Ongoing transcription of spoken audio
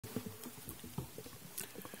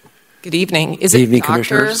Good evening. Is Good it evening, Dr.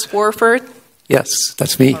 Commissioners. Warford? Yes,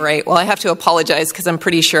 that's me. All right. Well, I have to apologize because I'm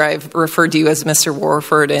pretty sure I've referred to you as Mr.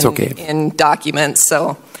 Warford in documents.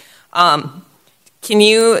 So can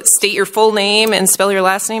you state your full name and spell your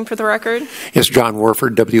last name for the record? Yes, John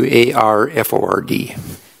Warford, W-A-R-F-O-R-D.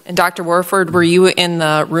 And Dr. Warford, were you in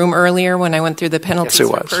the room earlier when I went through the penalties Yes,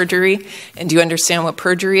 I for was. perjury? And do you understand what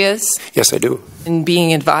perjury is? Yes, I do. And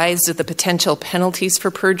being advised of the potential penalties for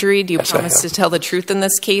perjury, do you Yes, I promise to have. tell the truth in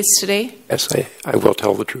this case today? Yes, I will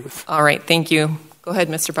tell the truth. All right. Thank you. Go ahead,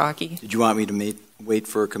 Mr. Bakke. Did you want me to wait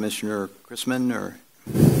for Commissioner Chrisman, or?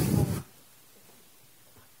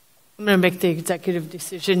 I'm going to make the executive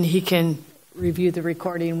decision. He can review the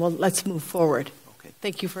recording. Well, let's move forward. Okay.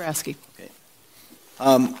 Thank you for asking. Okay.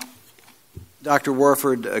 Dr.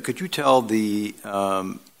 Warford, could you tell the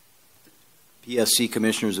PSC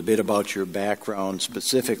commissioners a bit about your background,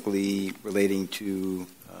 specifically relating to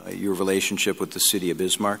your relationship with the city of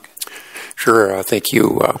Bismarck? Sure, thank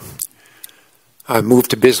you. I moved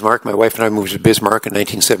to Bismarck. My wife and I moved to Bismarck in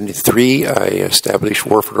 1973. I established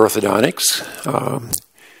Warford Orthodontics. I'm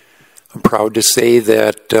proud to say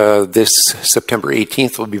that this September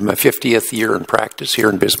 18th will be my 50th year in practice here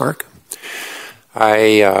in Bismarck.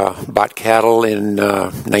 I bought cattle in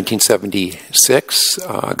 1976,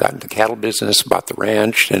 got into the cattle business, bought the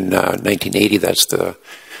ranch in 1980. That's the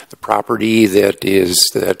property that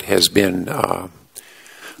has been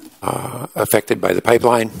affected by the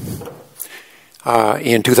pipeline.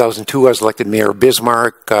 In 2002, I was elected mayor of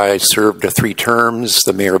Bismarck. I served 3 terms.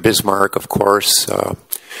 The mayor of Bismarck, of course,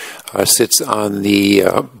 sits on the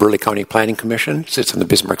Burleigh County Planning Commission, sits on the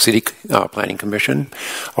Bismarck City Planning Commission,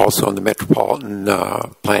 also on the Metropolitan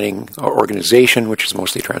Planning Organization, which is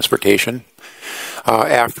mostly transportation.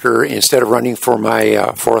 Instead of running for my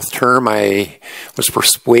 4th term, I was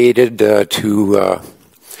persuaded to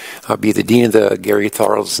be the dean of the Gary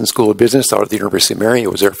Thorlson School of Business out at the University of Mary. I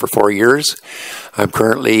was there for 4 years. I'm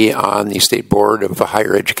currently on the State Board of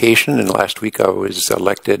Higher Education, and last week I was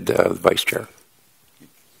elected vice chair.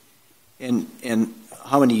 And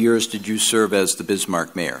how many years did you serve as the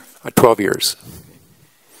Bismarck mayor? 12 years.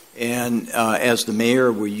 And as the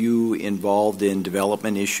mayor, were you involved in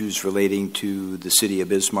development issues relating to the city of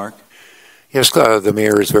Bismarck? Yes, the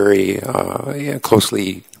mayor is very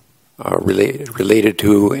closely related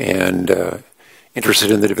to and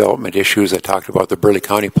interested in the development issues. I talked about the Burleigh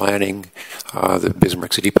County planning, the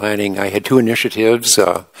Bismarck City planning. I had 2 initiatives,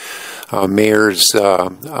 Mayor's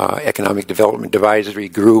Economic Development Advisory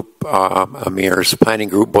Group, a Mayor's Planning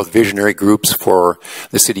Group, both visionary groups for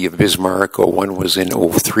the city of Bismarck. One was in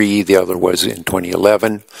 2003, the other was in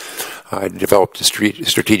 2011. I developed a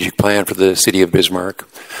strategic plan for the city of Bismarck.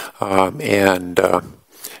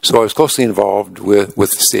 So I was closely involved with the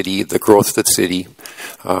city, the growth of the city.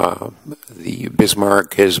 The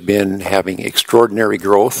Bismarck has been having extraordinary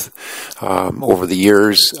growth over the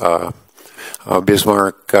years.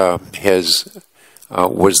 Bismarck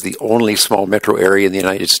was the only small metro area in the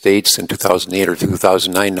United States in 2008 or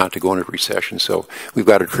 2009 not to go into recession. So we've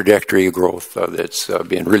got a trajectory of growth that's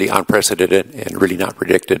been really unprecedented and really not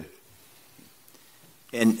predicted.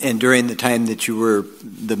 And during the time that you were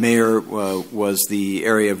the mayor, was the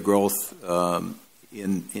area of growth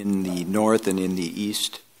in the north and in the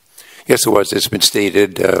east? Yes, it was. It's been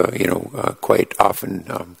stated, quite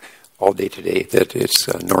often, all day today, that it's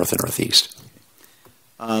north and northeast.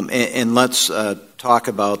 And let's talk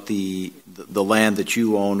about the land that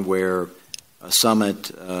you own, where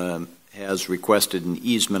Summit has requested an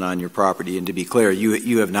easement on your property. And to be clear,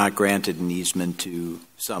 you have not granted an easement to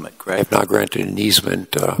Summit, correct? I have not granted an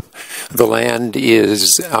easement. The land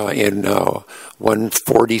is in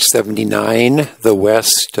 14079, the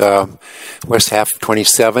west half of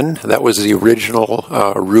 27. That was the original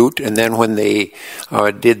route, and then when they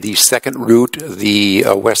did the second route, the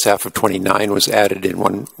west half of 29 was added in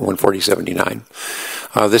 14079.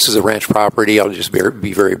 This is a ranch property. I'll just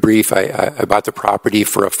be very brief. I bought the property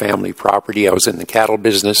for a family property. I was in the cattle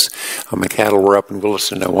business. My cattle were up in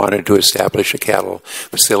Williston. I wanted to establish a cattle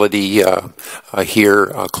facility here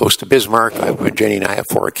close to Bismarck. Jenny and I have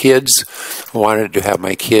 4 kids. I wanted to have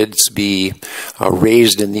my kids be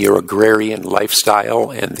raised in the agrarian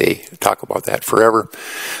lifestyle, and they talk about that forever.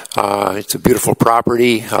 It's a beautiful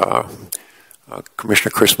property.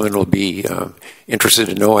 Commissioner Chrisman will be interested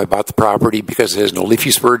to know I bought the property because it has no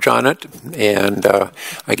leafy spurge on it, and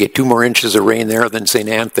I get 2 more inches of rain there than St.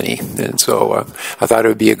 Anthony, and so I thought it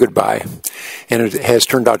would be a good buy, and it has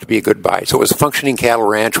turned out to be a good buy. So it was a functioning cattle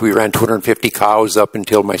ranch. We ran 250 cows up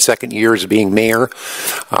until my 2nd year as being mayor.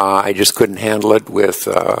 I just couldn't handle it with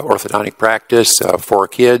orthodontic practice, 4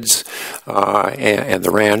 kids, and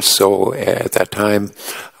the ranch, so at that time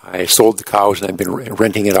I sold the cows, and I've been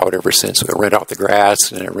renting it out ever since. So I rent out the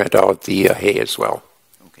grass, and I rent out the hay as well.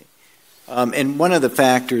 Okay. And one of the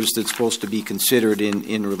factors that's supposed to be considered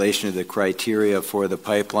in relation to the criteria for the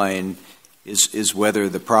pipeline is whether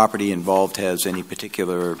the property involved has any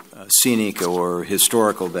particular scenic or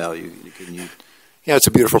historical value. Can you? Yeah, it's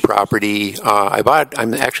a beautiful property.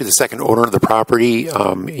 I'm actually the second owner of the property.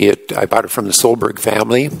 I bought it from the Solberg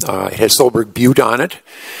family. It has Solberg Butte on it,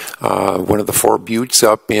 one of the 4 buttes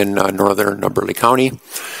up in northern Burleigh County.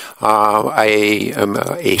 I am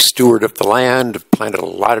a steward of the land. I've planted a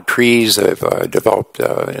lot of trees. I've developed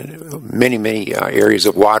many areas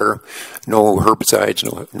of water. No herbicides,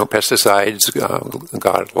 no pesticides.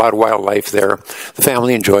 Got a lot of wildlife there. The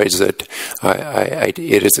family enjoys it.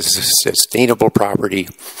 It is a sustainable property,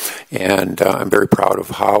 and I'm very proud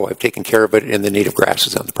of how I've taken care of it and the native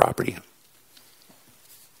grasses on the property.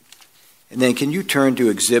 And then can you turn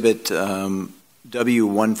to Exhibit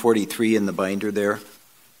W143 in the binder there?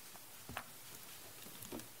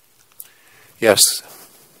 Yes.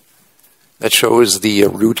 That shows the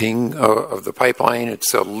routing of the pipeline.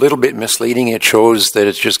 It's a little bit misleading. It shows that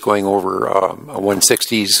it's just going over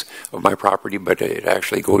 1/60 of my property, but it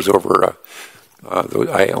actually goes over,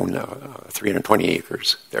 I own 320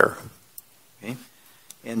 acres there. Okay.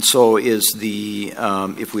 And so is the,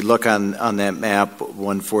 if we look on that map,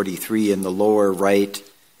 143 in the lower right,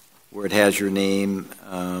 where it has your name,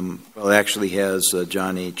 well, it actually has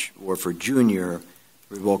John H. Warford Jr.,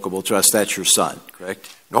 Revocable Trust. That's your son,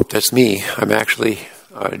 correct? Nope, that's me. I'm actually,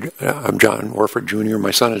 I'm John Warford Jr.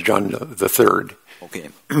 My son is John the Third. Okay.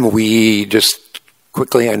 We just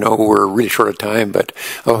quickly, I know we're really short of time, but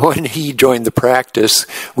when he joined the practice,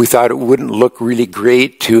 we thought it wouldn't look really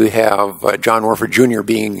great to have John Warford Jr.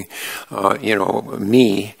 being,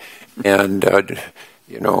 me, and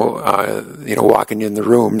walking in the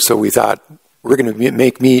room. So we thought, we're going to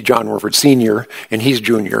make me John Warford Sr. and he's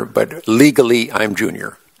Junior, but legally I'm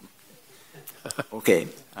Junior. Okay.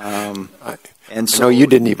 And so no, you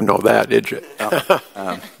didn't even know that, did you?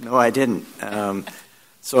 No, I didn't.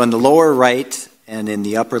 So in the lower right and in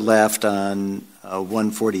the upper left on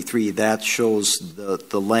 143, that shows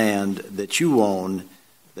the land that you own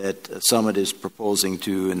that Summit is proposing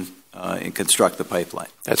to construct the pipeline.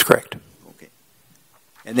 That's correct.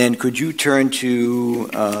 And then could you turn to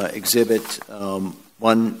Exhibit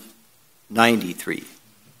 193?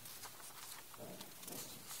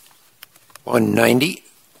 190?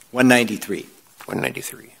 193.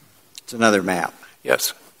 193. It's another map.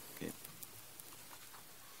 Yes. Okay.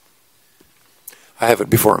 I have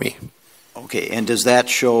it before me. Okay, and does that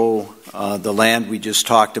show the land we just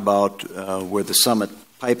talked about where the Summit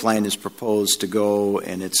pipeline is proposed to go,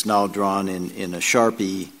 and it's now drawn in a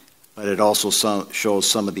Sharpie, but it also shows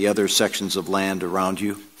some of the other sections of land around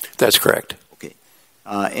you? That's correct. Okay.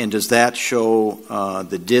 And does that show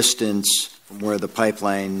the distance from where the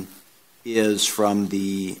pipeline is from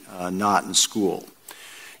the Naughton School?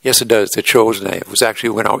 Yes, it does. It shows, and I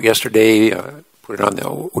went out yesterday, put it on the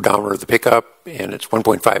odometer of the pickup, and it's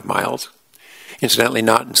 1.5 miles. Incidentally,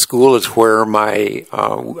 Naughton School is where my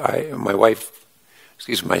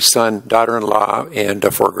son, daughter-in-law,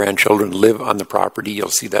 and 4 grandchildren live on the property. You'll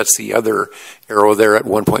see that's the other arrow there at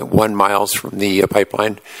 1.1 miles from the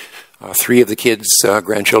pipeline. 3 of the kids'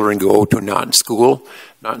 grandchildren go to Naughton School.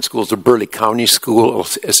 Naughton School is a Burleigh County school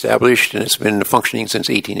established, and it's been functioning since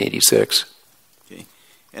 1886. Okay.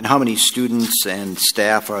 And how many students and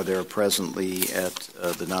staff are there presently at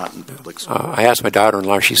the Naughton Public School? I asked my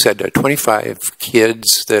daughter-in-law. She said 25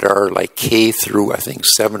 kids that are like K through, I think,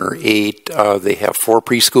 7 or 8. They have 4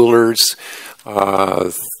 preschoolers,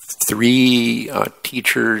 3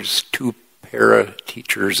 teachers, 2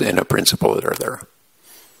 para-teachers, and a principal that are there.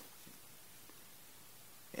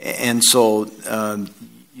 And so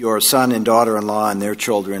your son and daughter-in-law and their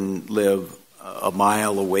children live a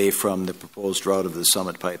mile away from the proposed route of the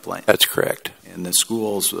Summit pipeline? That's correct. And the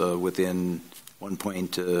school's within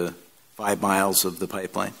 1.5 miles of the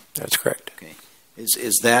pipeline? That's correct. Okay.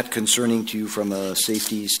 Is that concerning to you from a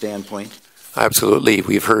safety standpoint? Absolutely.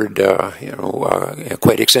 We've heard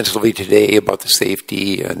quite extensively today about the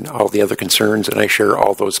safety and all the other concerns, and I share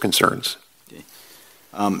all those concerns. Okay.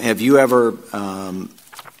 Have you ever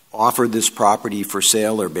offered this property for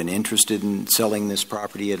sale or been interested in selling this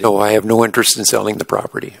property? No, I have no interest in selling the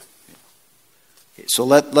property. Okay, so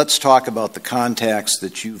let's talk about the contacts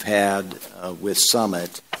that you've had with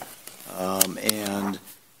Summit, and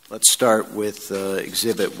let's start with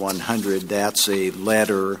Exhibit 100. That's a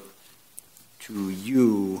letter to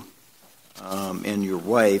you and your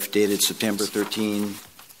wife dated September 13,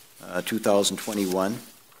 2021.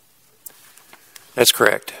 That's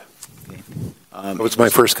correct. Okay. That was my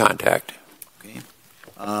first contact. Okay.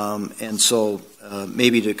 And so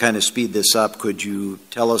maybe to kind of speed this up, could you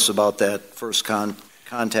tell us about that first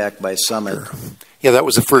contact by Summit? Sure. Yeah, that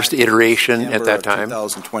was the first iteration at that time.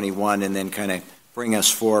 2021, and then kind of bring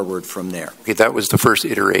us forward from there. Okay, that was the first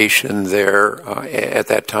iteration there at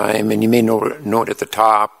that time, and you may note at the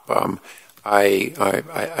top,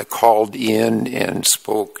 I called in and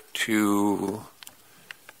spoke to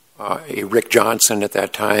a Rick Johnson at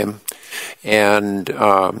that time, and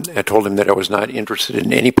I told him that I was not interested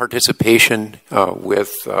in any participation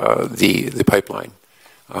with the pipeline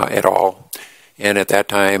at all. And at that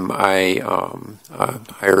time, I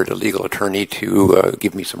hired a legal attorney to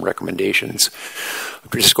give me some recommendations.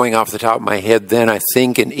 Just going off the top of my head, then I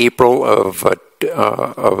think in April of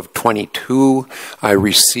 22, I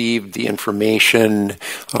received the information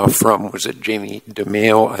from, was it Jamie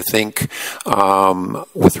DeMeo, I think,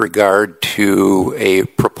 with regard to a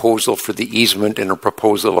proposal for the easement and a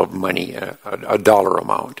proposal of money, a dollar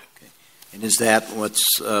amount. Okay. And is that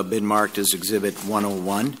what's been marked as Exhibit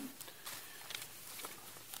 101?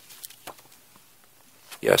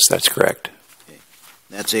 Yes, that's correct. Okay.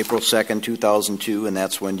 That's April 2nd, 2002, and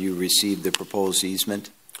that's when you received the proposed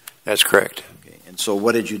easement? That's correct. Okay. And so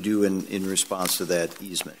what did you do in response to that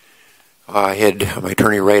easement? I had my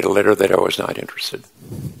attorney write a letter that I was not interested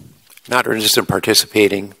in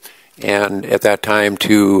participating, and at that time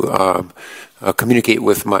to communicate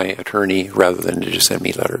with my attorney rather than to just send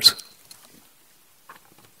me letters.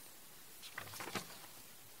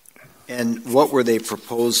 And what were they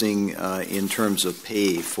proposing in terms of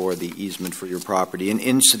pay for the easement for your property? And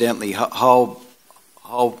incidentally, how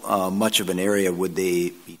much of an area would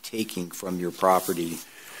they be taking from your property?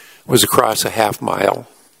 It was across a half mile,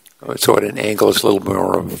 so at an angle it's a little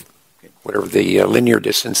more of whatever the linear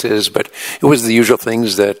distance is, but it was the usual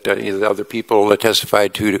things that the other people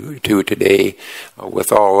testified to today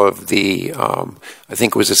with all of the, I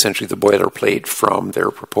think it was essentially the boilerplate from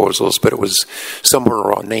their proposals, but it was somewhere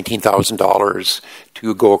around $19,000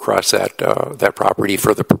 to go across that property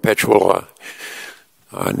for the perpetual,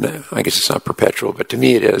 I guess it's not perpetual, but to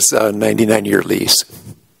me it is a 99-year lease.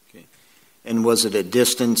 Okay. And was it a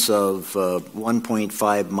distance of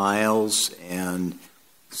 1.5 miles and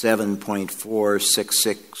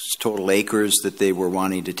 7.466 total acres that they were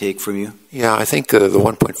wanting to take from you? Yeah, I think the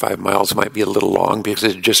 1.5 miles might be a little long because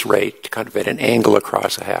it's just right, kind of at an angle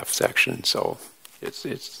across a half section. So it's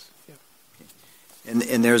yeah.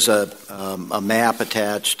 And there's a map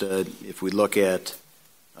attached. If we look at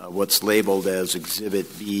what's labeled as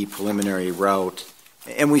Exhibit B, preliminary route,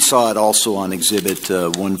 and we saw it also on Exhibit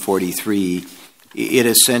 143. It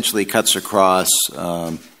essentially cuts across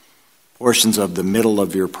portions of the middle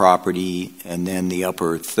of your property and then the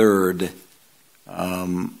upper third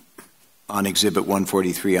on Exhibit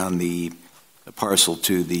 143 on the parcel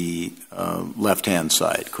to the left-hand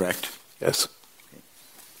side, correct? Yes.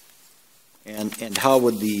 Okay. And how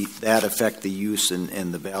would that affect the use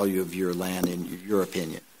and the value of your land in your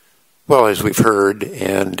opinion? Well, as we've heard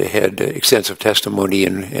and had extensive testimony,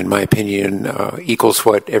 in my opinion, equals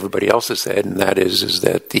what everybody else has said, and that is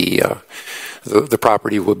that the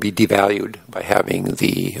property will be devalued by having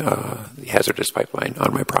the hazardous pipeline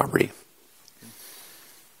on my property.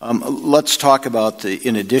 Let's talk about,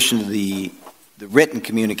 in addition to the written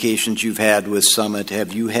communications you've had with Summit,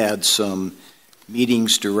 have you had some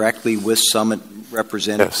meetings directly with Summit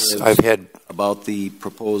representatives? Yes, I've had about the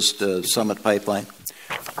proposed Summit pipeline?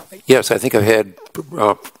 Yes, I think I've had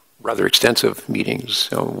rather extensive meetings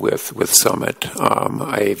with Summit.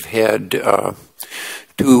 I've had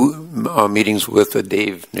two meetings with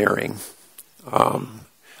Dave Naring.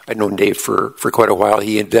 I'd known Dave for quite a while.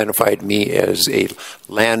 He identified me as a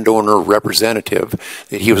landowner representative,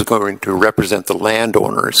 that he was going to represent the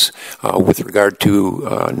landowners with regard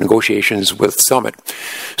to negotiations with Summit.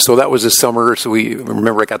 So that was the summer. So we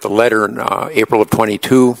remember I got the letter in April of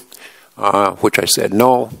 22. Which I said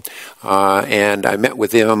no, and I met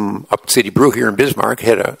with him up at City Brew here in Bismarck.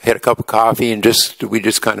 Had a cup of coffee, and we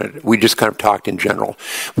just kind of talked in general.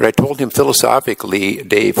 But I told him philosophically,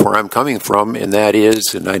 Dave, where I'm coming from, and that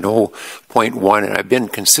is, and I know point one, and I've been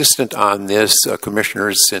consistent on this,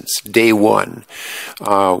 commissioners, since day one.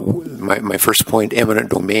 My first point,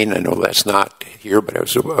 eminent domain. I know that's not here, but I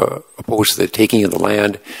was opposed to the taking of the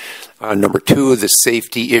land. Number two, the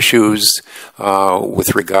safety issues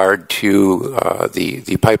with regard to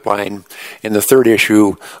the pipeline. And the third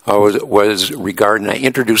issue was regarding, I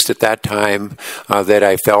introduced at that time that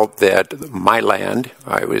I felt that my land,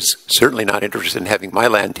 I was certainly not interested in having my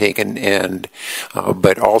land taken, and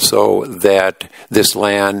but also that this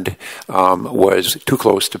land was too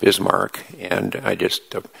close to Bismarck. And I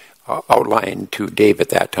just outlined to Dave at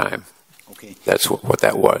that time. Okay. That's what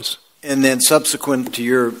that was. And then subsequent to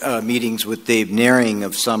your meetings with Dave Naring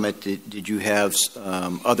of Summit, did you have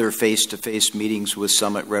other face-to-face meetings with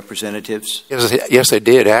Summit representatives? Yes, I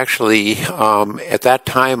did. Actually, at that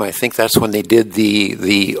time, I think that's when they did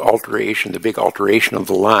the alteration, the big alteration of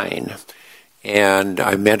the line. And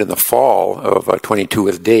I met in the fall of 22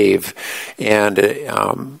 with Dave, and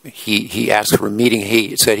he asked for a meeting.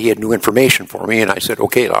 He said he had new information for me, and I said,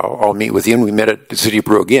 okay, I'll meet with you. And we met at the City of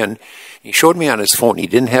Brew again. He showed me on his phone. He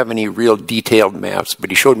didn't have any real detailed maps,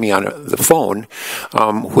 but he showed me on the phone,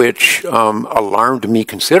 which alarmed me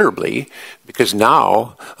considerably, because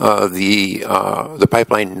now the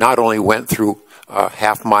pipeline not only went through a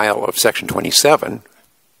half mile of Section 27,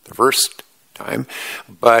 the first time,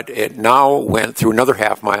 but it now went through another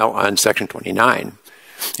half mile on Section 29.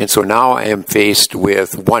 And so now I am faced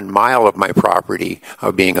with 1 mile of my property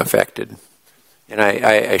being affected. And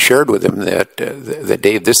I shared with him that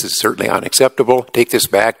Dave, this is certainly unacceptable. Take this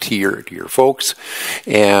back to your folks,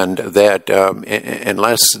 and that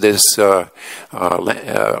unless this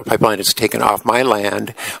pipeline is taken off my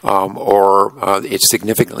land or it's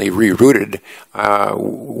significantly rerouted,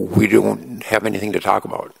 we don't have anything to talk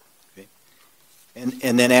about. Okay.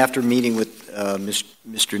 And then after meeting with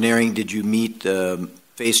Mr. Naring, did you meet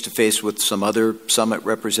face-to-face with some other Summit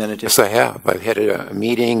representatives? Yes, I have. I've had a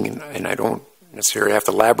meeting, and I don't necessarily have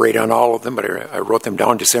to elaborate on all of them, but I wrote them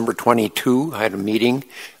down. December 22, I had a meeting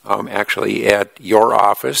actually at your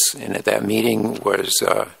office, and at that meeting was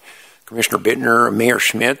Commissioner Bittner, Mayor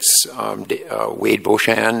Schmitz, Wade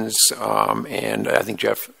Beauchamp, and I think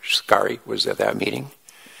Jeff Scary was at that meeting.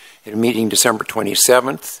 At a meeting December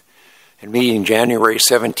 27th, a meeting January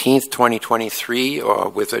 17th, 2023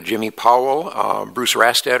 with Jimmy Powell, Bruce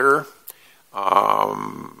Rastetter,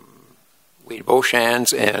 Wade Beauchamp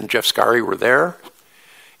and Jeff Scary were there.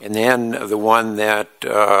 And then the one that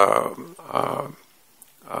Mr.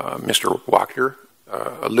 Wachter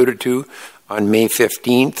alluded to on May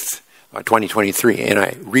 15th, 2023. And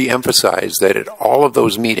I re-emphasized that at all of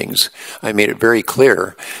those meetings, I made it very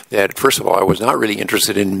clear that, first of all, I was not really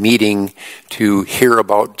interested in meeting to hear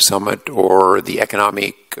about Summit or the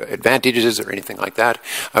economic advantages or anything like that.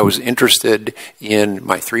 I was interested in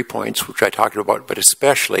my 3 points, which I talked about, but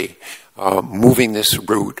especially moving this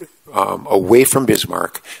route away from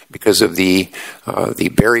Bismarck because of the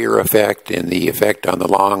barrier effect and the effect on the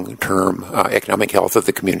long-term economic health of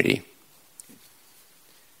the community.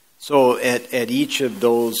 So at each of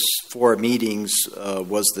those 4 meetings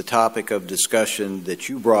was the topic of discussion that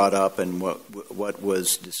you brought up, and what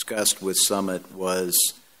was discussed with Summit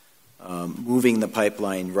was moving the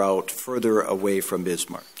pipeline route further away from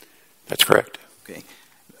Bismarck. That's correct. Okay.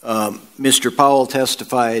 Mr. Powell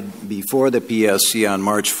testified before the PSC on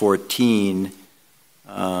March 14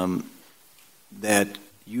 that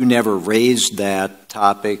you never raised that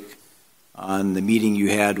topic on the meeting you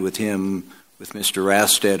had with him, with Mr.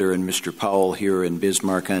 Rastetter and Mr. Powell here in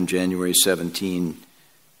Bismarck on January 17,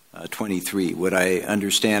 23. Would I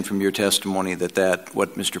understand from your testimony that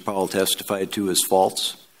what Mr. Powell testified to is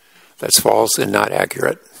false? That's false and not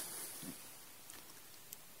accurate.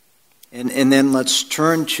 And then let's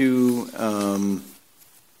turn to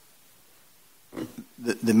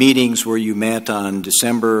the meetings where you met on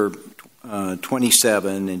December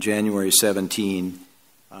 27 and January 17.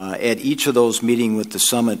 At each of those meetings with the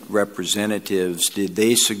Summit representatives, did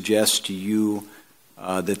they suggest to you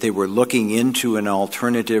that they were looking into an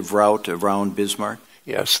alternative route around Bismarck?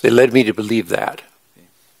 Yes, they led me to believe that. Okay.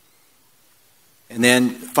 And then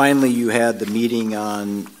finally you had the meeting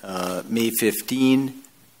on May 15,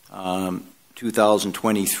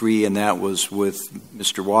 2023, and that was with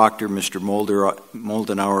Mr. Wachter, Mr.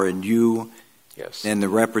 Moldenauer, and you. Yes. And the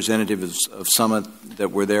representatives of Summit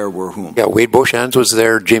that were there were whom? Yeah, Wade Beauchamp was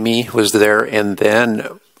there, Jimmy was there, and then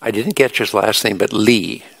I didn't catch his last name, but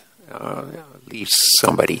Lee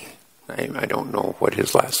somebody. I don't know what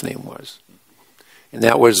his last name was. And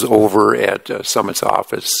that was over at Summit's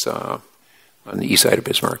office on the east side of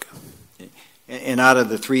Bismarck. And out of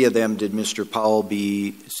the 3 of them, did Mr. Powell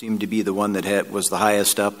seem to be the one that was the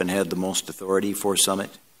highest up and had the most authority for Summit?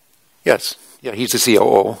 Yes. Yeah, he's the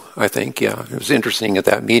COO, I think. Yeah, it was interesting at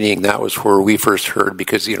that meeting. That was where we first heard,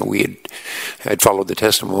 because we had followed the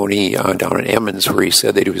testimony down in Emmons, where he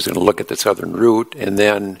said that he was going to look at the southern route, and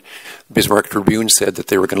then Bismarck Tribune said that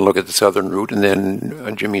they were going to look at the southern route, and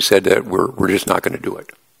then Jimmy said that we're just not going to do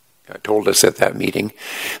it. Told us at that meeting.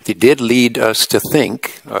 They did lead us to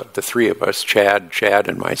think, the three of us, Chad,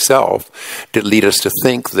 and myself, did lead us to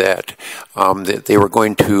think that that they were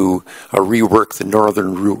going to rework the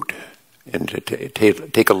northern route and to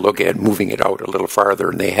take a look at moving it out a little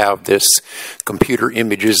farther. And they have this computer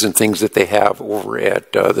images and things that they have over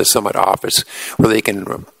at the Summit office, where they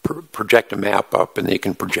can project a map up and they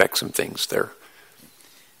can project some things there.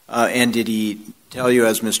 And did he tell you,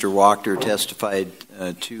 as Mr. Wachter testified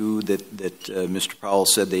to, that Mr. Powell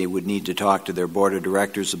said they would need to talk to their board of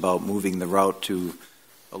directors about moving the route to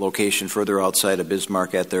a location further outside of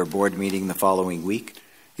Bismarck at their board meeting the following week?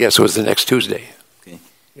 Yes, it was the next Tuesday. Okay.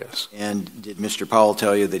 Yes. And did Mr. Powell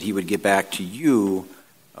tell you that he would get back to you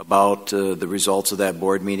about the results of that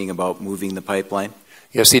board meeting about moving the pipeline?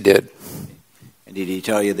 Yes, he did. Okay. And did he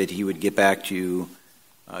tell you that he would get back to you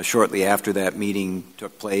shortly after that meeting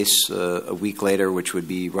took place, a week later, which would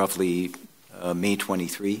be roughly May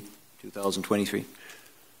 23, 2023?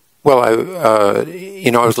 Well,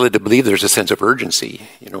 I was led to believe there's a sense of urgency,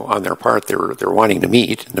 on their part. They're wanting to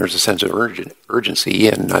meet, and there's a sense of urgency,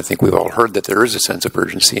 and I think we've all heard that there is a sense of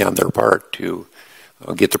urgency on their part to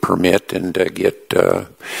get the permit and get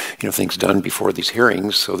things done before these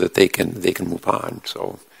hearings, so that they can move on.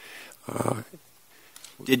 So.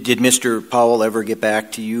 Did Mr. Powell ever get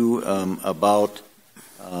back to you about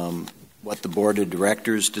what the board of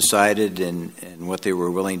directors decided and what they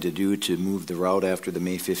were willing to do to move the route after the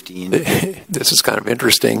May 15? This is kind of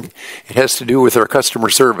interesting. It has to do with our customer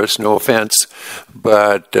service, no offense,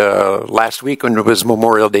 but last week, when it was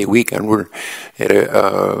Memorial Day weekend, we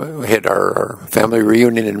had our family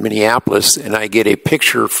reunion in Minneapolis, and I get a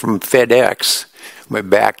picture from FedEx, my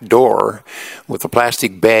back door, with a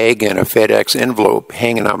plastic bag and a FedEx envelope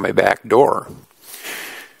hanging on my back door.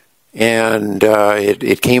 And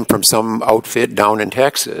it came from some outfit down in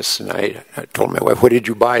Texas. And I told my wife, "What did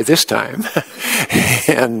you buy this time?"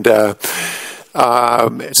 And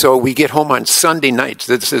so we get home on Sunday night.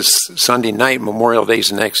 This is Sunday night, Memorial Day's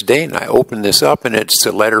the next day, and I open this up, and it's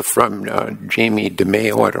a letter from Jamie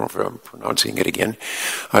DeMeo, I don't know if I'm pronouncing it again,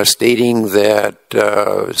 stating that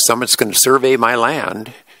Summit's going to survey my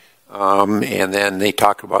land. And then they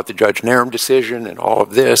talk about the Judge Narum decision and all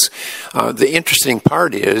of this. The interesting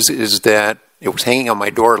part is that it was hanging on my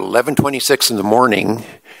door at 11:26 in the morning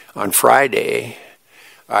on Friday.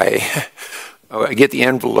 I get the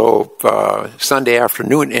envelope Sunday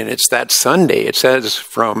afternoon, and it's that Sunday. It says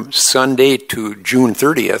from Sunday to June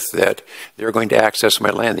 30th that they're going to access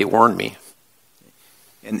my land. They warned me.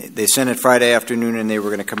 And they sent it Friday afternoon, and they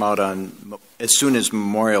were going to come out on as soon as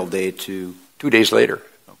Memorial Day to... 2 days later.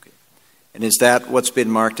 Okay. And is that what's been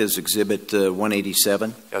marked as Exhibit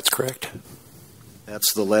 187? That's correct.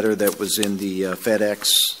 That's the letter that was in the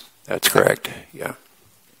FedEx? That's correct, yeah.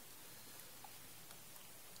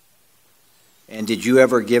 And did you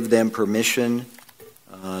ever give them permission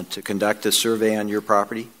to conduct a survey on your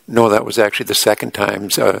property? No, that was actually the second time.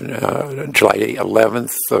 July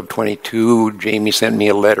 11th of 22, Jamie sent me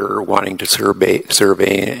a letter wanting to survey,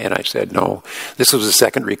 and I said no. This was the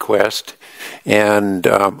second request, and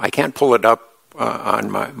I can't pull it up on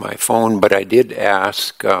my phone, but I did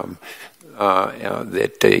ask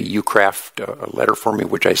that you craft a letter for me,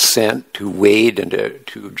 which I sent to Wade and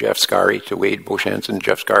to Jeff Scary, to Wade Beauchamp and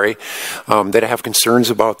Jeff Scary, that I have concerns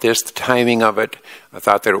about this, the timing of it. I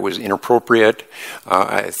thought that it was inappropriate.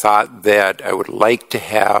 I thought that I would like to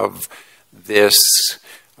have this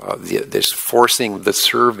forcing the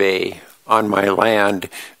survey on my land,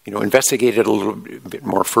 investigated a little bit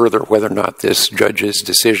more further, whether or not this judge's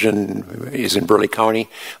decision is in Burleigh County.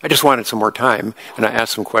 I just wanted some more time, and I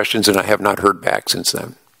asked some questions, and I have not heard back since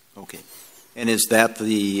then. Okay. And is that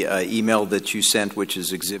the email that you sent, which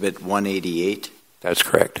is Exhibit 188? That's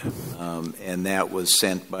correct. And that was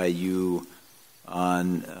sent by you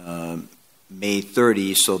on May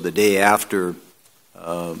 30, so the day after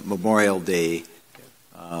Memorial Day,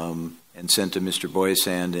 and sent to Mr.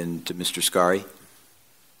 Boysand and to Mr. Scary?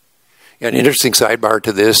 Yeah, an interesting sidebar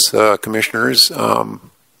to this, Commissioners. The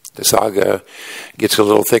saga gets a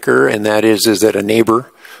little thicker, and that is that a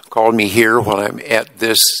neighbor called me here while I'm at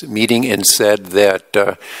this meeting and said that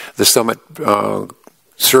the Summit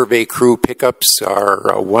survey crew pickups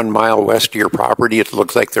are 1 mile west of your property. It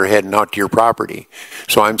looks like they're heading out to your property.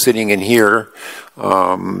 So I'm sitting in here,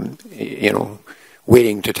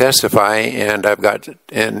 waiting to testify, and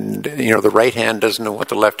the right hand doesn't know what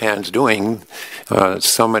the left hand's doing.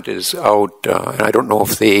 Summit is out, and I don't know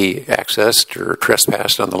if they accessed or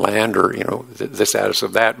trespassed on the land or, the status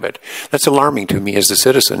of that, but that's alarming to me as a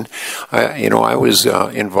citizen. I was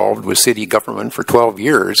involved with city government for 12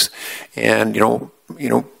 years, and,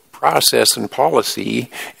 process and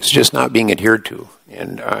policy is just not being adhered to,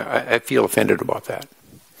 and I feel offended about that.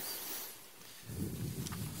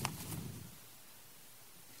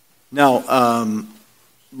 Now,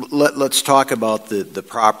 let's talk about the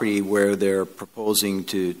property where they're proposing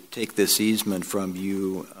to take this easement from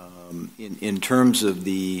you. In terms of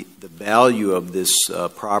the value of this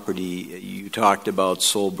property, you talked about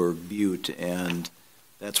Solberg Butte, and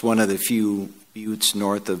that's one of the few buttes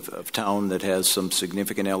north of town that has some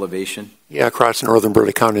significant elevation. Yeah, across northern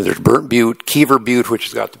Burleigh County, there's Burnt Butte, Kiever Butte, which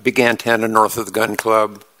has got the big antenna north of the gun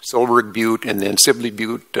club, Solberg Butte, and then Sibley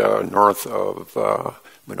Butte north of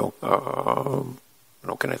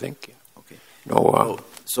can I think? Yeah. Okay.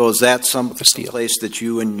 So is that some place that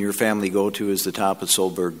you and your family go to, is the top of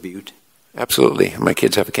Solberg Butte? Absolutely. My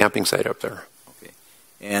kids have a camping site up there. Okay.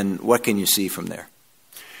 And what can you see from there?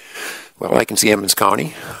 Well, I can see Emmons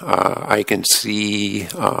County. I can see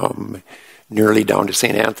nearly down to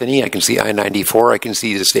St. Anthony. I can see I-94. I can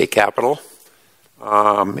see the state capitol.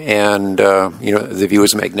 The view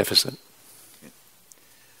is magnificent.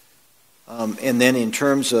 And then in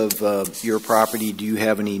terms of your property, do you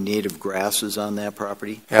have any native grasses on that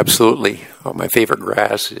property? Absolutely. My favorite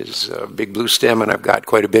grass is big blue stem, and I've got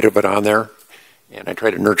quite a bit of it on there. And I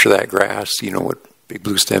try to nurture that grass. You know what big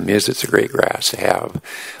blue stem is? It's a great grass to have.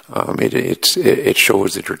 It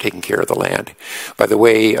shows that you're taking care of the land. By the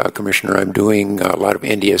way, Commissioner, I'm doing a lot of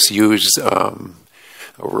NDSUs.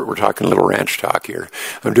 We're talking a little ranch talk here.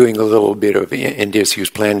 I'm doing a little bit of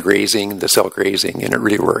NDSU's planned grazing, the cell grazing, and it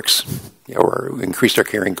really works. Yeah, we increased our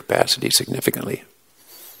carrying capacity significantly.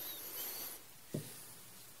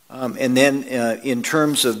 And then in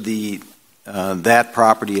terms of that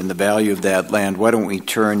property and the value of that land, why don't we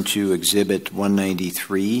turn to Exhibit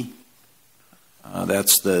 193?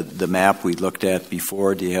 That's the map we looked at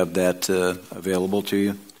before. Do you have that available to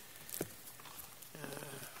you?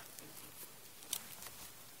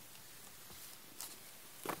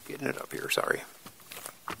 Getting it up here, sorry.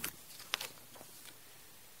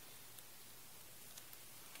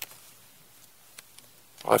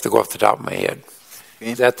 I'll have to go off the top of my head.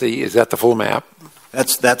 Okay. Is that the full map?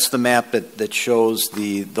 That's the map that shows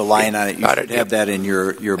the line on it. You should have that in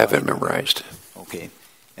your have it memorized. Okay.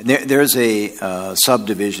 And there's a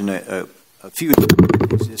subdivision, a few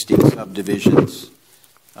existing subdivisions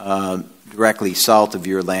directly south of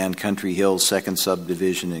your land, Country Hills second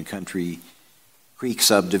subdivision and Country Creek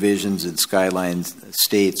subdivisions and Skyline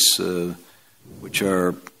Estates, which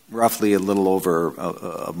are roughly a little over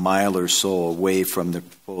a mile or so away from the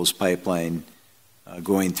proposed pipeline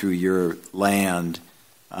going through your land.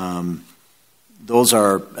 Those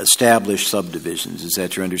are established subdivisions. Is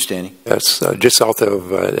that your understanding? That's just south of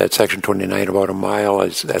that Section 29, about a mile. I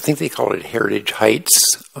think they call it Heritage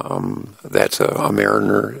Heights. That's a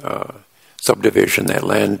Mariner subdivision. That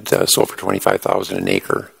land sold for $25,000 an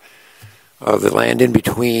acre. The land in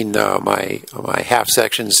between my half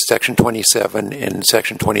sections, Section 27 and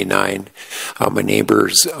Section 29, my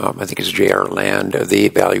neighbors, I think it's JR Land, they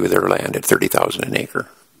value their land at $30,000 an acre.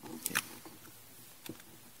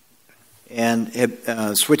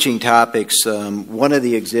 And switching topics, one of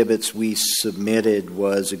the exhibits we submitted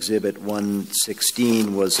was Exhibit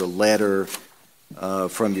 116, was a letter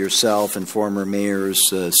from yourself and former mayors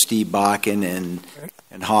Steve Bakken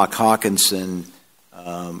and Hawk Hawkinson,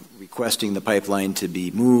 requesting the pipeline to be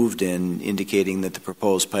moved and indicating that the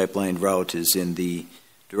proposed pipeline route is in the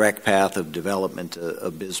direct path of development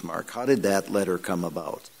of Bismarck. How did that letter come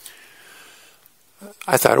about?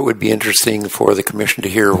 I thought it would be interesting for the commission to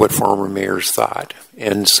hear what former mayors thought,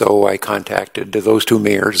 and so I contacted those two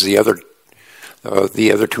mayors, the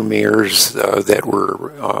other two mayors that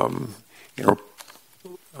were,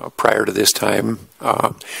 prior to this time.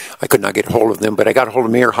 I could not get a hold of them, but I got a hold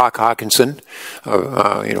of Mayor Hawk Hawkinson,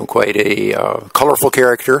 quite a colorful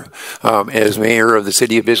character as mayor of the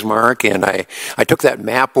city of Bismarck, and I took that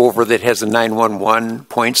map over that has the 911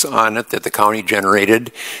 points on it that the county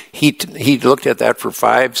generated. He looked at that for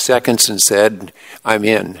 5 seconds and said, "I'm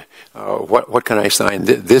in." what can I sign?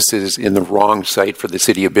 This is in the wrong site for the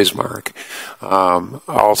city of Bismarck.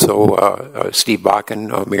 Also, Steve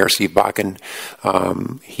Bakken, Mayor Steve Bakken,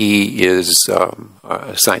 he is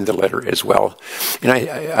signed the letter as well. And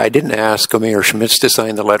I didn't ask Mayor Schmitz to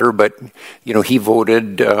sign the letter, but he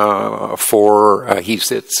voted for. He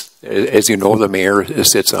sits, as you know, the mayor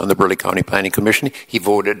sits on the Burleigh County Planning Commission. He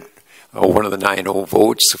voted one of the 9-0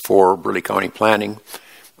 votes for Burleigh County Planning.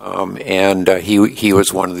 And he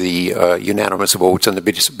was one of the unanimous votes on the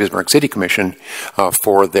Bismarck City Commission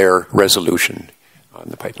for their resolution on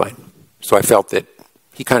the pipeline. So I felt that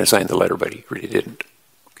he kind of signed the letter, but he really didn't.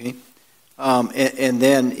 Okay. And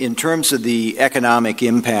then in terms of the economic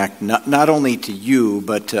impact, not only to you,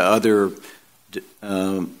 but to other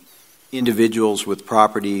individuals with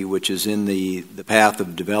property which is in the path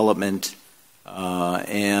of development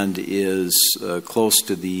and is close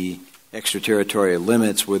to the extraterritorial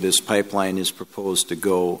limits where this pipeline is proposed to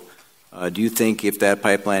go, do you think if that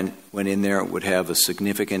pipeline went in there, it would have a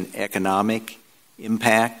significant economic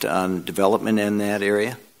impact on development in that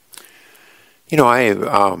area? If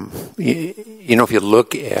you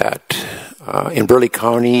look at in Burleigh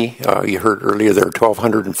County, you heard earlier there are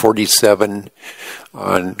 1,247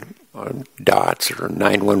 on dots or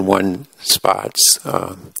 911 spots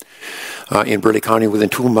in Burleigh County within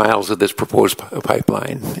 2 miles of this proposed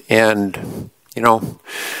pipeline. And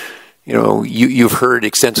you've heard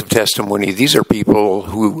extensive testimony. These are people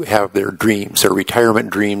who have their dreams, their retirement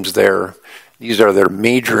dreams there. These are their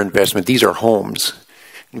major investment. These are homes.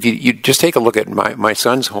 If you just take a look at my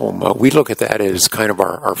son's home, we look at that as kind of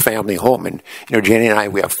our family home. And, Jenny and I,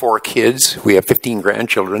 we have 4 kids. We have 15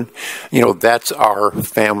 grandchildren. That's our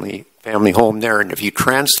family home there. And if you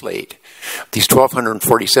translate these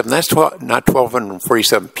 1,247, that's not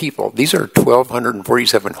 1,247 people. These are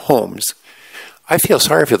 1,247 homes. I feel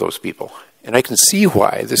sorry for those people. And I can see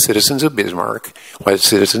why the citizens of Bismarck, why the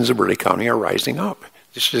citizens of Burleigh County are rising up.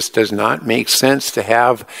 This just does not make sense to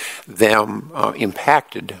have them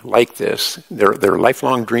impacted like this. Their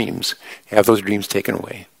lifelong dreams, have those dreams taken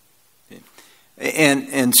away.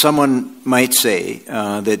 And someone might say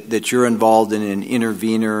that you're involved in an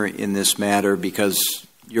intervener in this matter because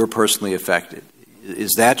you're personally affected.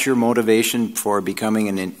 Is that your motivation for becoming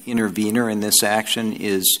an intervener in this action,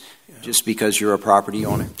 is just because you're a property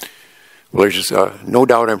owner? Well, there's just no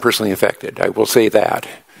doubt I'm personally affected. I will say that.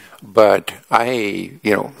 But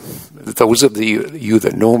those of you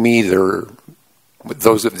that know me,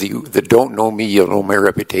 those of you that don't know me, you'll know my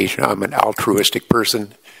reputation. I'm an altruistic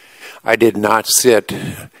person. I did not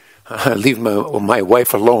leave my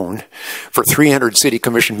wife alone for 300 city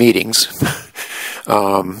commission meetings,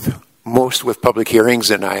 most with public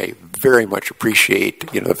hearings, and I very much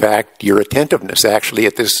appreciate the fact, your attentiveness actually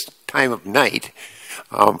at this time of night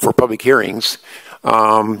for public hearings.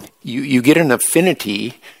 You get an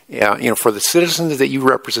affinity for the citizens that you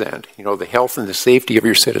represent, the health and the safety of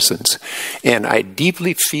your citizens. And I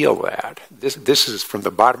deeply feel that. This is from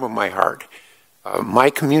the bottom of my heart. My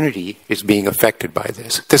community is being affected by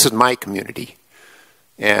this. This is my community.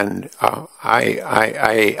 And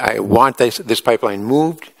I want this pipeline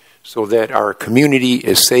moved so that our community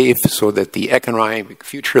is safe, so that the economic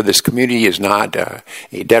future of this community is not a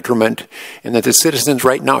detriment, and that the citizens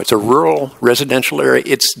right now, it's a rural residential area,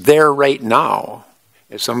 it's there right now,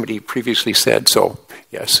 as somebody previously said. So,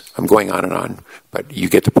 yes, I'm going on and on, but you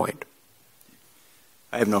get the point.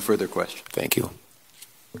 I have no further questions. Thank you.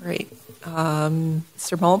 Great.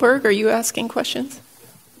 Mr. Mulberg, are you asking questions?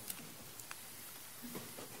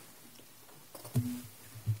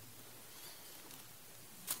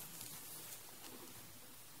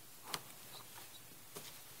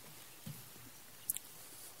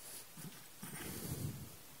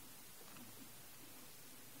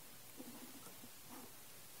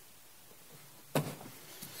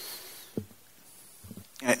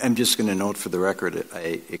 I'm just going to note for the record,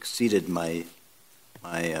 I exceeded my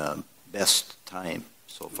best time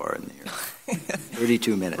so far in the year.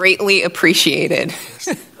 32 minutes. Greatly appreciated.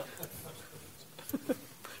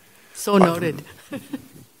 So noted.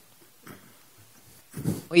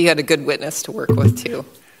 Well, you had a good witness to work with, too.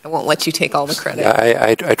 I won't let you take all the credit.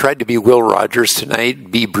 I tried to be Will Rogers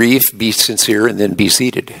tonight, be brief, be sincere, and then be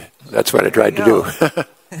seated. That's what I tried to do.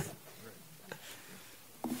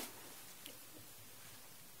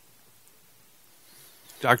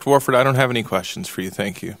 Dr. Warford, I don't have any questions for you.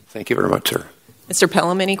 Thank you. Thank you very much, sir. Mr.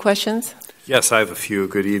 Pelham, any questions? Yes, I have a few.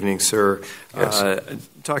 Good evening, sir. Yes.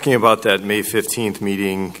 Talking about that May 15th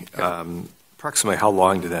meeting, approximately how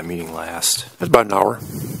long did that meeting last? It was about an hour.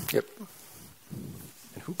 Yep.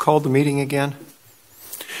 And who called the meeting again?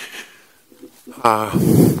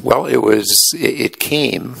 Well, it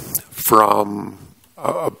came from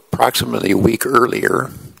approximately a week earlier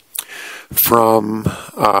from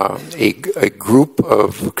a group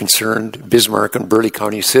of concerned Bismarck and Burleigh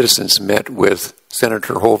County citizens met with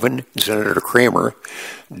Senator Hoeven and Senator Kramer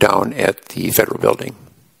down at the federal building.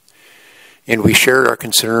 And we shared our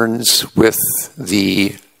concerns with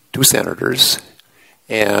the two senators,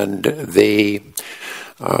 and they,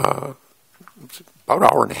 about an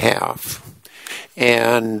hour and a half.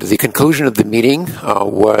 And the conclusion of the meeting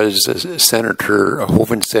was Senator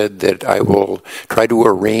Hoeven said that I will try to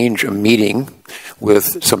arrange a meeting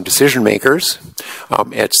with some decision makers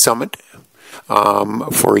at Summit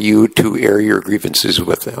for you to air your grievances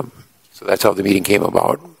with them. So that's how the meeting came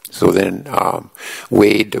about. So then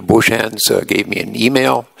Wade Beauchamps gave me an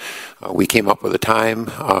email. We came up with a time.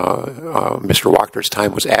 Mr. Wachter's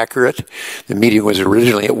time was accurate. The meeting was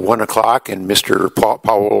originally at 1 o'clock, and Mr.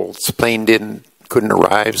 Powell's plane couldn't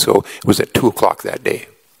arrive, so it was at 2 o'clock that day.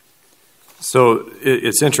 So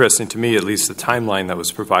it's interesting to me, at least the timeline that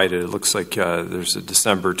was provided. It looks like there's a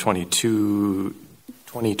December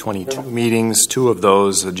 2022 meetings, two of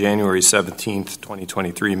those, a January 17th,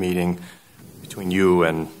 2023 meeting between you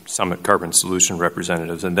and Summit Carbon Solution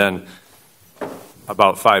representatives, and then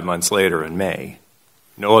about 5 months later in May.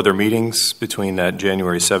 No other meetings between that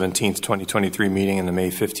January 17th, 2023 meeting and the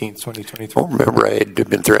May 15th, 2023? Oh, remember, I had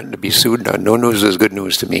been threatened to be sued. No news is good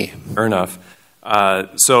news to me. Fair enough.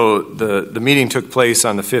 So the meeting took place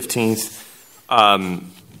on the 15th,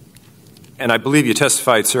 and I believe you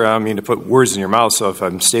testified, sir, I don't mean to put words in your mouth, so if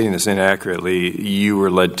I'm stating this inaccurately, you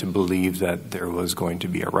were led to believe that there was going to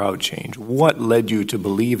be a route change. What led you to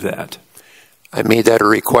believe that? I made that a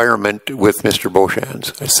requirement with Mr.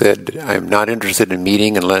 Beauchamps. I said, I'm not interested in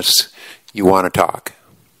meeting unless you want to talk.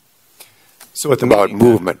 So at the about meeting,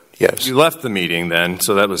 movement, yes. You left the meeting then,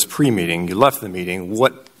 so that was pre-meeting. You left the meeting.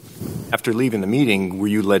 What, after leaving the meeting, were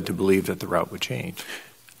you led to believe that the route would change?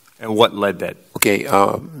 And what led that? Okay,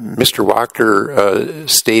 Mr. Wachter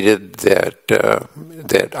stated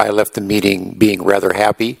that I left the meeting being rather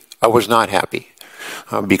happy. I was not happy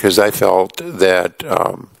because I felt that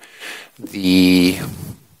the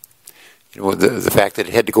fact that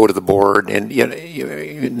it had to go to the board, and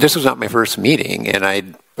this was not my first meeting, and I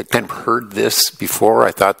kind of heard this before.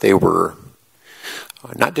 I thought they were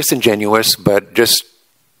not disingenuous, but just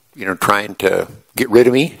trying to get rid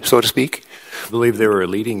of me, so to speak. You believe they were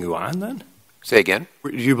leading you on then? Say again?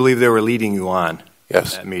 Do you believe they were leading you on?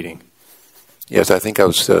 Yes. That meeting? Yes, I think I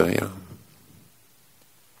was,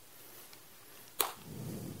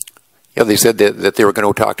 Yeah, they said that they were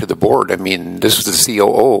going to talk to the board. I mean, this was the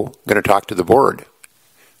COO going to talk to the board.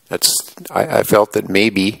 I felt that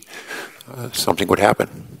maybe something would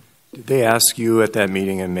happen. Did they ask you at that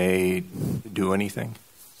meeting in May to do anything?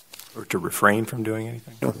 Or to refrain from doing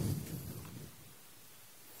anything? No.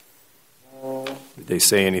 Did they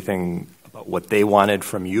say anything about what they wanted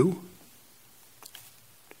from you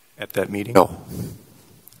at that meeting? No.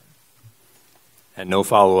 And no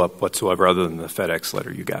follow-up whatsoever other than the FedEx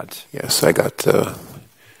letter you got? Yes, I got the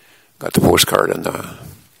postcard and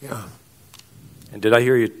yeah. And did I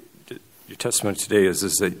hear your testimony today is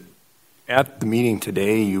that at the meeting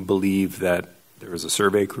today you believe that there was a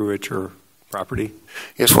survey crew at your property?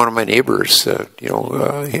 Yes, one of my neighbors, said they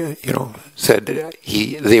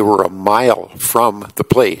were a mile from the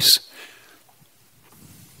place.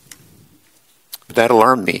 But that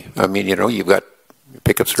alarmed me. I mean, you've got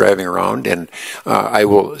pickups driving around, and I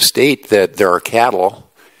will state that there are cattle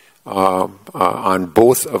on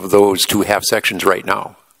both of those two half sections right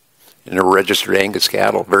now, and they're registered Angus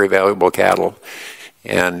cattle, very valuable cattle.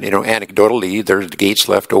 And anecdotally, there's gates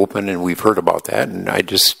left open, and we've heard about that. And I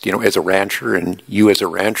just, as a rancher, and you as a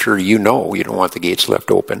rancher, you don't want the gates left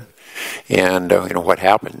open, and what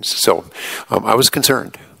happens. So I was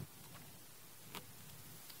concerned.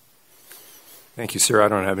 Thank you, sir. I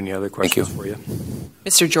don't have any other questions for you.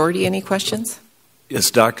 Mr. Jordy, any questions? Yes,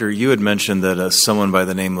 Doctor, you had mentioned that someone by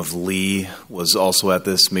the name of Lee was also at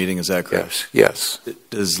this meeting. Is that correct? Yes.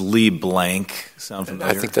 Does Lee Blank sound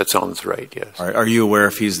familiar? I think that sounds right, yes. All right. Are you aware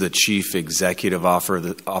if he's the chief executive officer,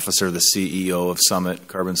 the CEO of Summit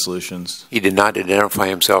Carbon Solutions? He did not identify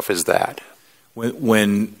himself as that.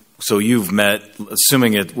 So you've met,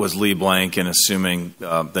 assuming it was Lee Blank and assuming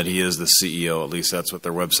that he is the CEO, at least that's what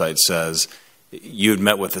their website says, you'd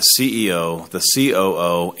met with the CEO, the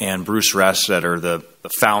COO, and Bruce Rastetter, the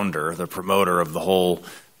founder, the promoter of the whole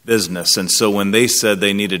business. And so when they said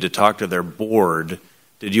they needed to talk to their board,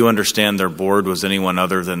 did you understand their board was anyone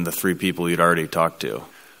other than the three people you'd already talked to?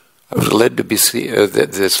 I was led to be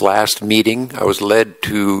this last meeting. I was led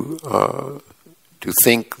to to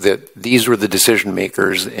think that these were the decision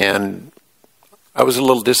makers, and I was a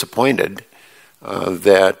little disappointed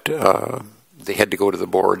that they had to go to the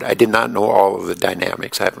board. I did not know all of the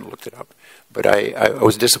dynamics. I haven't looked it up, but I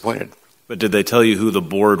was disappointed. But did they tell you who the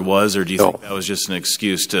board was, or do you think that was just an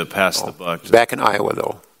excuse to pass the buck? Back in Iowa,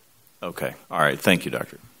 though. Okay. All right. Thank you,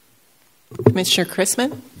 Doctor. Commissioner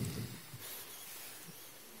Chrisman?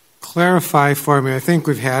 Clarify for me. I think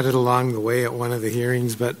we've had it along the way at one of the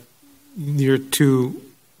hearings, but your 2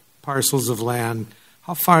 parcels of land,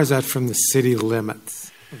 how far is that from the city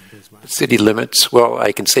limits of Bismarck? City limits, well,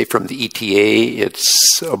 I can say from the ETA,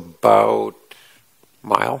 it's about a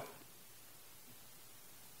mile.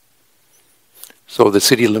 So the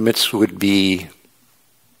city limits would be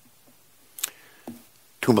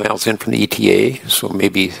 2 miles in from the ETA, so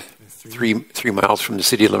maybe three miles from the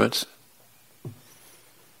city limits.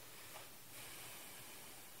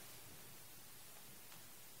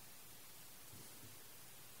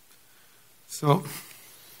 So,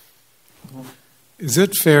 is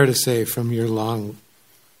it fair to say from your long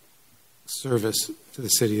service to the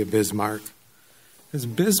city of Bismarck, has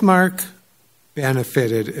Bismarck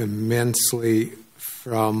benefited immensely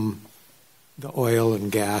from the oil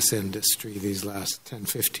and gas industry these last 10,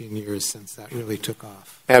 15 years since that really took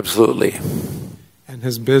off? Absolutely. And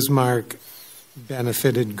has Bismarck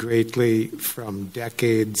benefited greatly from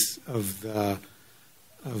decades of the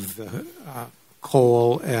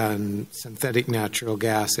coal and synthetic natural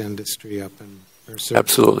gas industry up in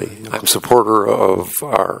Absolutely. I'm a supporter of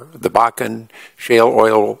the Bakken, shale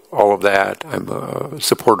oil, all of that. I'm a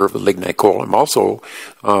supporter of the lignite coal. I'm also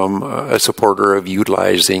a supporter of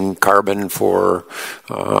utilizing carbon for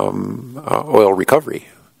oil recovery.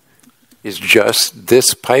 Is just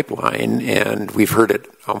this pipeline, and we've heard it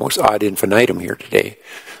almost ad infinitum here today,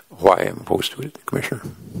 why I'm opposed to it, Commissioner.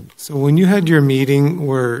 So when you had your meeting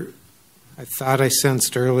where I thought I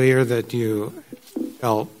sensed earlier that you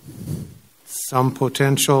felt some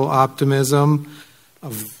potential optimism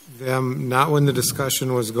of them, not when the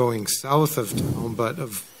discussion was going south of town, but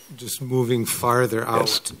of just moving farther out.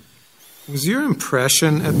 Yes. Was your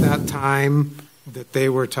impression at that time that they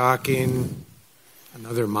were talking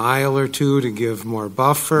another mile or 2 to give more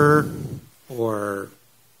buffer, or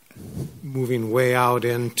moving way out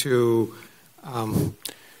into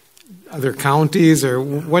other counties, or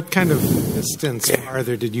what kind of distance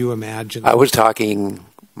farther did you imagine? I was talking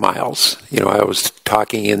miles. I was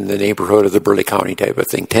talking in the neighborhood of the Burleigh County type of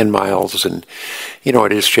thing, 10 miles. And,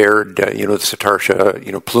 it is shared, the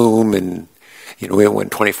Satarsha, plume, and, we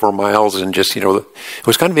went 24 miles, and just, it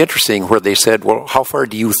was kind of interesting where they said, well, how far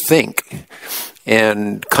do you think?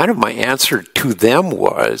 And kind of my answer to them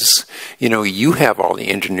was, you have all the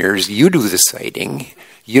engineers, you do the siting,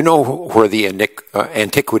 you know where the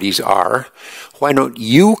antiquities are. Why don't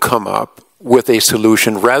you come up with a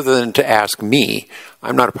solution rather than to ask me?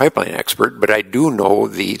 I'm not a pipeline expert, but I do know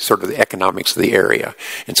the sort of the economics of the area.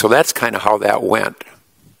 And so that's kind of how that went.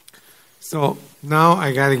 So now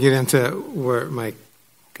I got to get into where my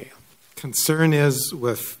concern is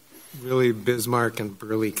with really Bismarck and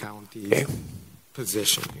Burleigh County's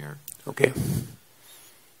position here. Okay.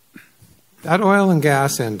 That oil and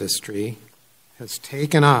gas industry has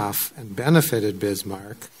taken off and benefited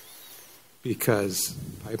Bismarck because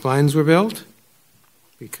pipelines were built,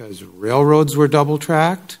 because railroads were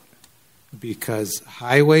double-tracked, because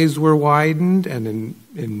highways were widened and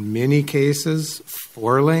in many cases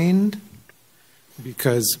 4-laned,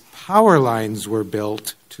 because power lines were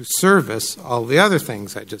built to service all the other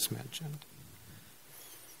things I just mentioned.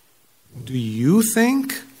 Do you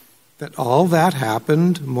think that all that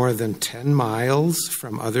happened more than 10 miles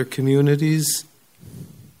from other communities'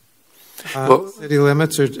 city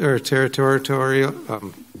limits or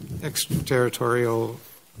extraterritorial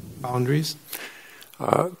boundaries?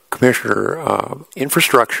 Commissioner,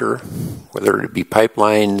 infrastructure, whether it be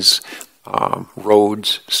pipelines,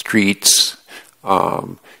 roads, streets,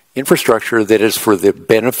 infrastructure that is for the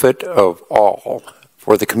benefit of all,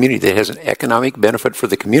 for the community, that has an economic benefit for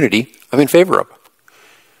the community, I'm in favor of.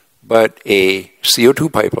 But a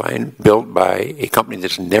CO2 pipeline built by a company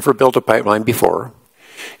that's never built a pipeline before,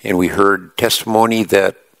 and we heard testimony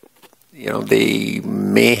that they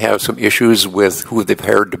may have some issues with who they've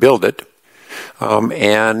hired to build it,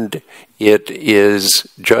 and it is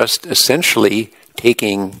just essentially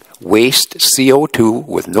taking waste CO2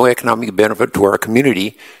 with no economic benefit to our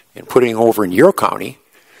community and putting it over in your county.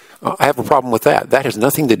 I have a problem with that. That has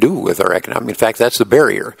nothing to do with our economy. In fact, that's the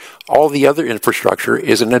barrier. All the other infrastructure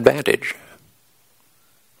is an advantage.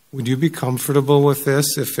 Would you be comfortable with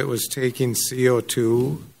this if it was taking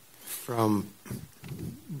CO2 from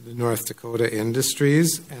the North Dakota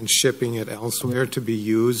industries and shipping it elsewhere to be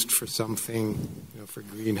used for something, for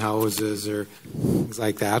greenhouses or things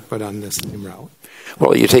like that, but on this same route?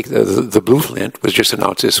 Well, you take the Blue Flint was just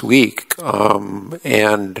announced this week,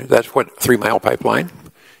 and that's 3-mile pipeline.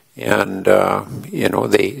 And,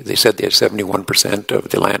 they said they had 71% of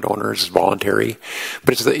the landowners voluntary,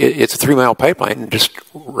 but it's a 3-mile pipeline just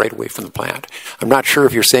right away from the plant. I'm not sure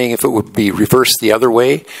if you're saying if it would be reversed the other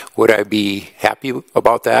way, would I be happy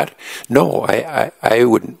about that? No, I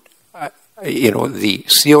wouldn't. The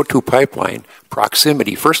CO2 pipeline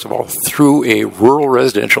proximity, first of all, through a rural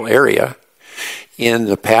residential area in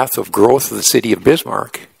the path of growth of the city of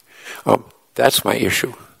Bismarck, that's my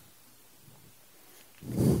issue.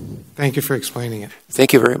 Thank you for explaining it.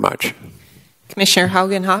 Thank you very much. Commissioner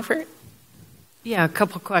Haugen-Hoffert? Yeah, a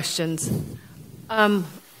couple questions.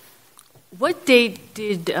 What date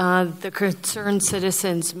did the concerned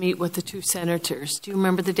citizens meet with the two senators? Do you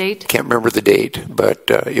remember the date? Can't remember the date, but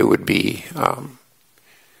it would be,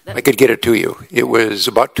 I could get it to you. It was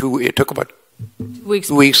it took about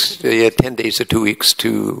 2 weeks, 10 days to 2 weeks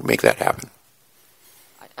to make that happen.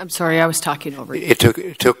 I'm sorry, I was talking over you. It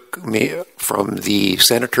took me, from the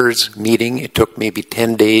senators' meeting, it took maybe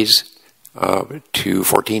 10 days to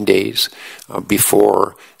 14 days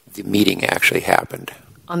before the meeting actually happened.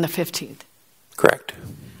 On the 15th? Correct.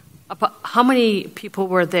 How many people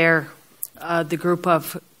were there, the group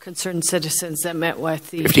of concerned citizens that met with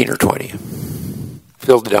the... 15 or 20.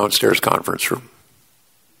 Filled the downstairs conference room.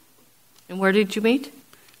 And where did you meet?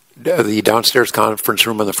 The downstairs conference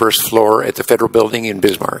room on the first floor at the Federal Building in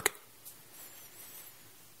Bismarck.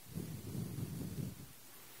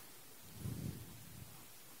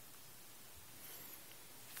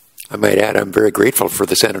 I might add, I'm very grateful for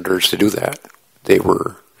the senators to do that. They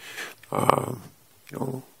were,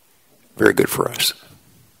 very good for us.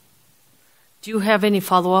 Do you have any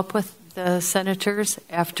follow-up with the senators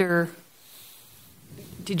after?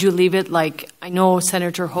 Did you leave it I know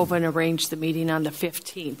Senator Hoeven arranged the meeting on the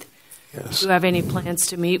 15th. Yes. Do you have any plans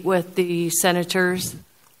to meet with the senators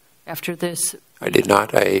after this? I did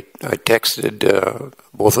not. I texted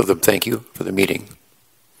both of them, thank you for the meeting.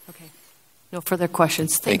 Okay. No further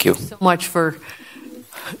questions. Thank you so much for,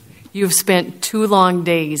 you've spent 2 long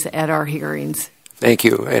days at our hearings. Thank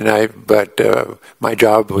you. But my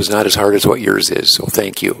job was not as hard as what yours is, so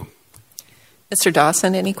thank you. Mr.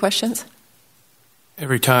 Dawson, any questions?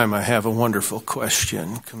 Every time I have a wonderful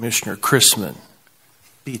question, Commissioner Chrisman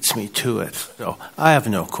beats me to it. So I have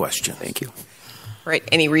no question. Thank you. Right.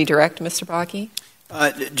 Any redirect, Mr. Bakke?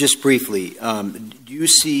 Just briefly, do you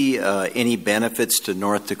see any benefits to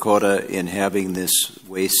North Dakota in having this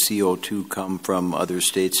waste CO2 come from other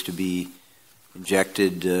states to be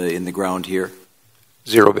injected in the ground here?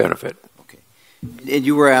 Zero benefit. Okay. And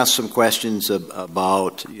you were asked some questions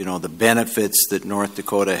about, the benefits that North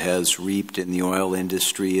Dakota has reaped in the oil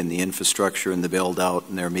industry and the infrastructure and the build-out,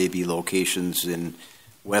 and there may be locations in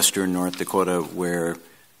western North Dakota where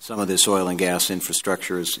some of this oil and gas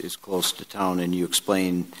infrastructure is close to town, and you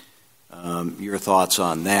explained your thoughts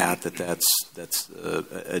on that's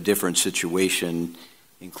a different situation,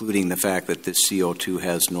 including the fact that this CO2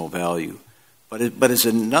 has no value. But is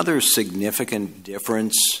another significant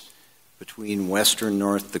difference between western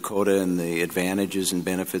North Dakota and the advantages and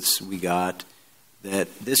benefits we got, that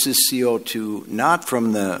this is CO2 not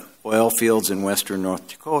from the oil fields in western North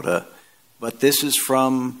Dakota, but this is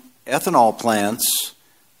from ethanol plants,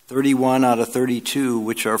 31 out of 32,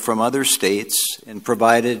 which are from other states and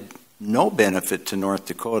provided no benefit to North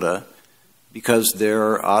Dakota because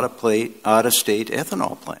they're out-of-state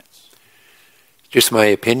ethanol plants. Just my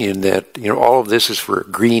opinion that, all of this is for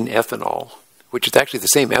green ethanol, which is actually the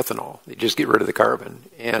same ethanol. They just get rid of the carbon,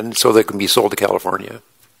 and so they can be sold to California.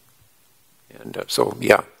 And so,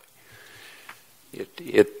 yeah,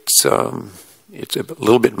 it's a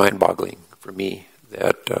little bit mind-boggling for me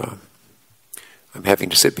that I'm having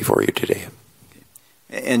to sit before you today.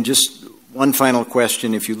 And just one final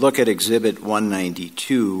question. If you look at Exhibit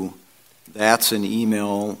 192, that's an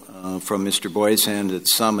email from Mr. Boyshand at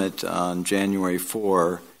Summit on January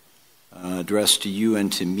 4, addressed to you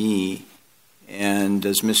and to me. And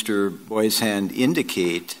does Mr. Boyshand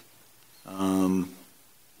indicate, in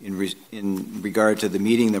regard to the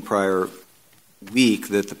meeting the prior week,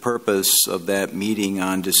 that the purpose of that meeting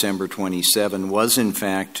on December 27 was in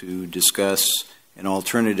fact to discuss an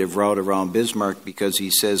alternative route around Bismarck, because he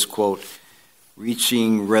says, quote,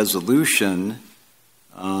 reaching resolution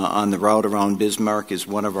on the route around Bismarck is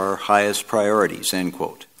one of our highest priorities, end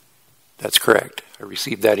quote. That's correct. I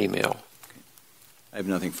received that email. Okay. I have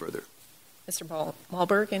nothing further. Mr.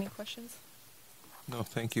 Malberg, any questions? No,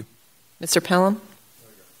 thank you. Mr. Pelham?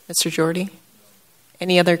 Mr. Jordy?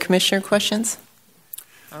 Any other commissioner questions?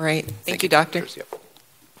 All right. Thank you, Doctor. Yep.